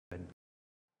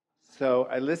So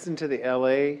I listened to the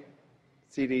LA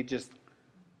CD just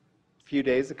a few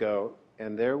days ago,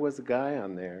 and there was a guy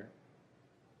on there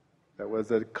that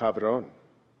was a cabron.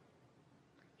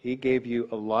 He gave you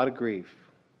a lot of grief.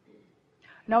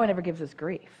 No one ever gives us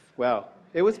grief. Well,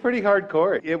 it was pretty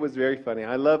hardcore. It was very funny.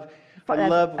 I love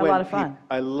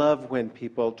when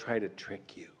people try to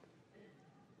trick you.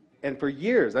 And for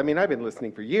years, I mean, I've been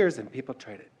listening for years, and people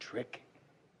try to trick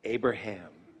Abraham.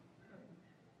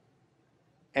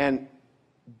 And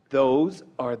those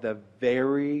are the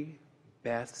very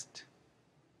best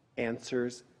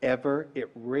answers ever.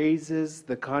 It raises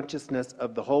the consciousness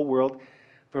of the whole world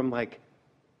from like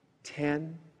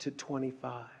 10 to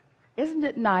 25. Isn't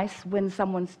it nice when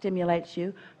someone stimulates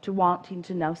you to wanting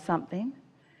to know something?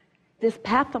 This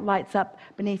path that lights up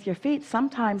beneath your feet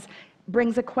sometimes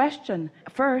brings a question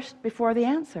first before the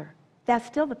answer. That's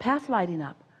still the path lighting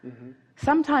up. Mm-hmm.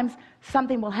 Sometimes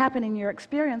something will happen in your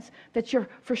experience that you're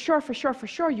for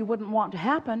sure you wouldn't want to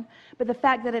happen, but the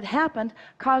fact that it happened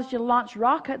caused you to launch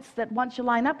rockets that once you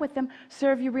line up with them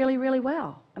serve you really, really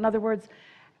well. In other words,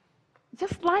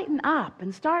 just lighten up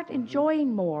and start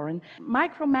enjoying more and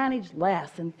micromanage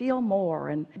less and feel more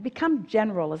and become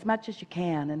general as much as you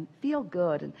can and feel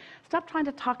good and stop trying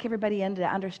to talk everybody into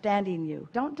understanding you.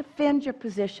 Don't defend your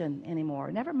position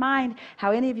anymore. Never mind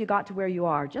how any of you got to where you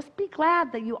are. Just be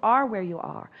glad that you are where you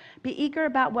are. Be eager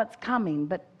about what's coming,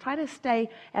 but try to stay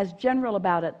as general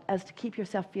about it as to keep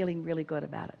yourself feeling really good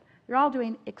about it. You're all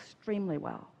doing extremely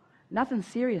well. Nothing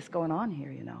serious going on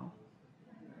here, you know.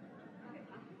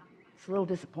 It's a little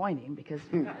disappointing because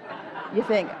you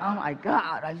think, oh my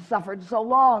God, I've suffered so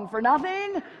long for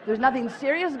nothing. There's nothing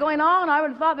serious going on. I would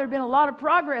have thought there'd been a lot of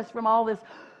progress from all this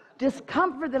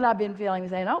discomfort that I've been feeling. You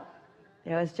say, nope,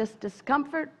 it was just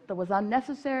discomfort that was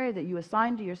unnecessary that you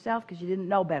assigned to yourself because you didn't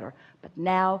know better. But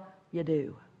now you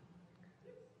do.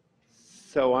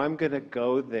 So I'm going to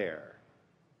go there.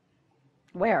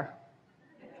 Where?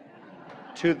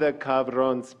 To the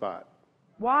cabron spot.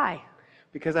 Why?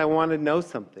 Because I want to know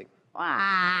something.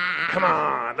 Come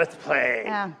on, let's play.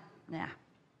 Yeah.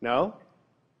 No?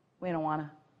 We don't want to.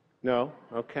 No?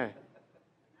 Okay.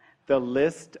 The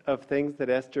list of things that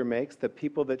Esther makes, the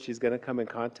people that she's going to come in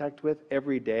contact with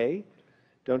every day,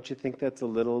 don't you think that's a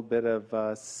little bit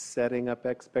of setting up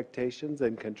expectations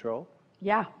and control?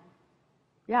 Yeah.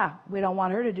 Yeah, we don't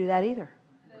want her to do that either.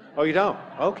 Oh, you don't?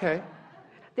 Okay.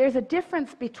 There's a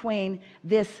difference between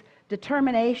this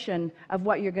determination of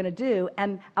what you're going to do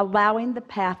and allowing the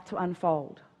path to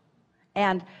unfold.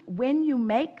 And when you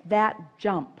make that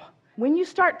jump, when you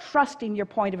start trusting your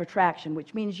point of attraction,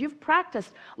 which means you've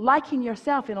practiced liking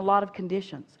yourself in a lot of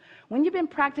conditions, when you've been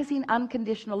practicing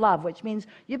unconditional love, which means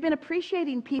you've been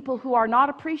appreciating people who are not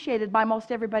appreciated by most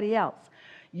everybody else,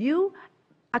 you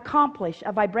accomplish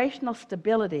a vibrational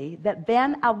stability that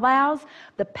then allows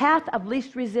the path of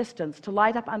least resistance to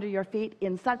light up under your feet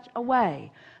in such a way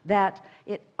that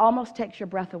it almost takes your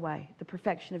breath away, the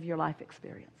perfection of your life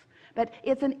experience. But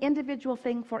it's an individual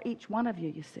thing for each one of you,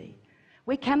 you see.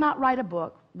 We cannot write a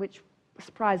book, which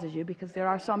surprises you because there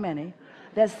are so many,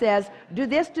 that says, do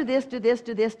this, do this, do this,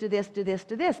 do this, do this, do this,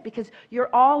 do this, because you're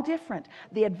all different.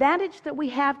 The advantage that we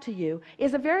have to you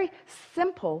is a very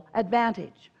simple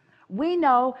advantage. We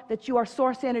know that you are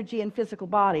source energy in physical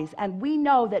bodies, and we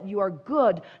know that you are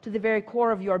good to the very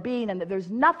core of your being, and that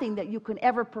there's nothing that you can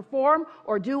ever perform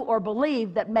or do or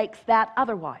believe that makes that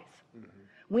otherwise. Mm-hmm.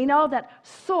 We know that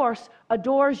Source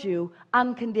adores you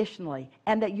unconditionally,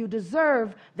 and that you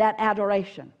deserve that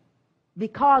adoration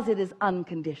because it is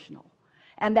unconditional.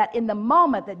 And that in the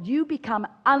moment that you become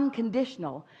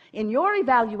unconditional in your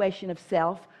evaluation of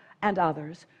self and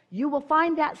others, you will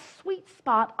find that sweet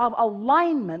spot of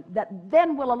alignment that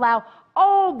then will allow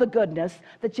all the goodness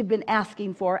that you've been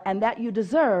asking for and that you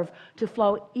deserve to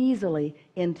flow easily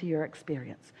into your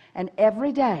experience. And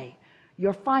every day,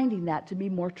 you're finding that to be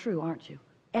more true, aren't you?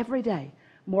 Every day,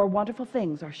 more wonderful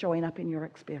things are showing up in your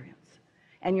experience.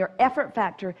 And your effort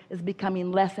factor is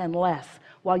becoming less and less,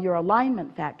 while your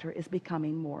alignment factor is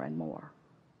becoming more and more.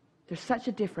 There's such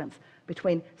a difference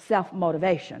between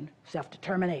self-motivation,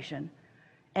 self-determination,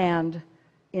 and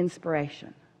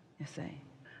inspiration, you see.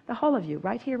 The whole of you,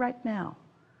 right here, right now.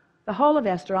 The whole of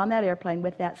Esther on that airplane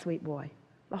with that sweet boy.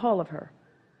 The whole of her.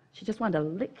 She just wanted to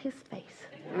lick his face.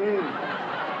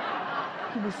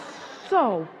 He was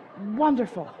so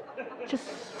wonderful. Just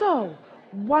so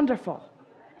wonderful.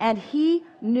 And he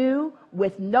knew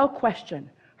with no question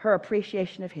her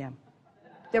appreciation of him.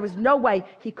 There was no way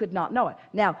he could not know it.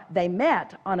 Now, they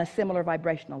met on a similar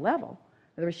vibrational level.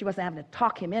 In other words, she wasn't having to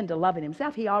talk him into loving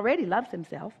himself. He already loves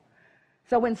himself.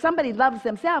 So when somebody loves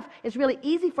themselves, it's really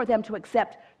easy for them to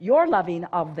accept your loving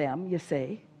of them, you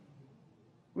see.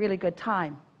 really good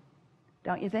time,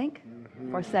 don't you think?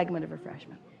 For a segment of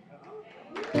refreshment.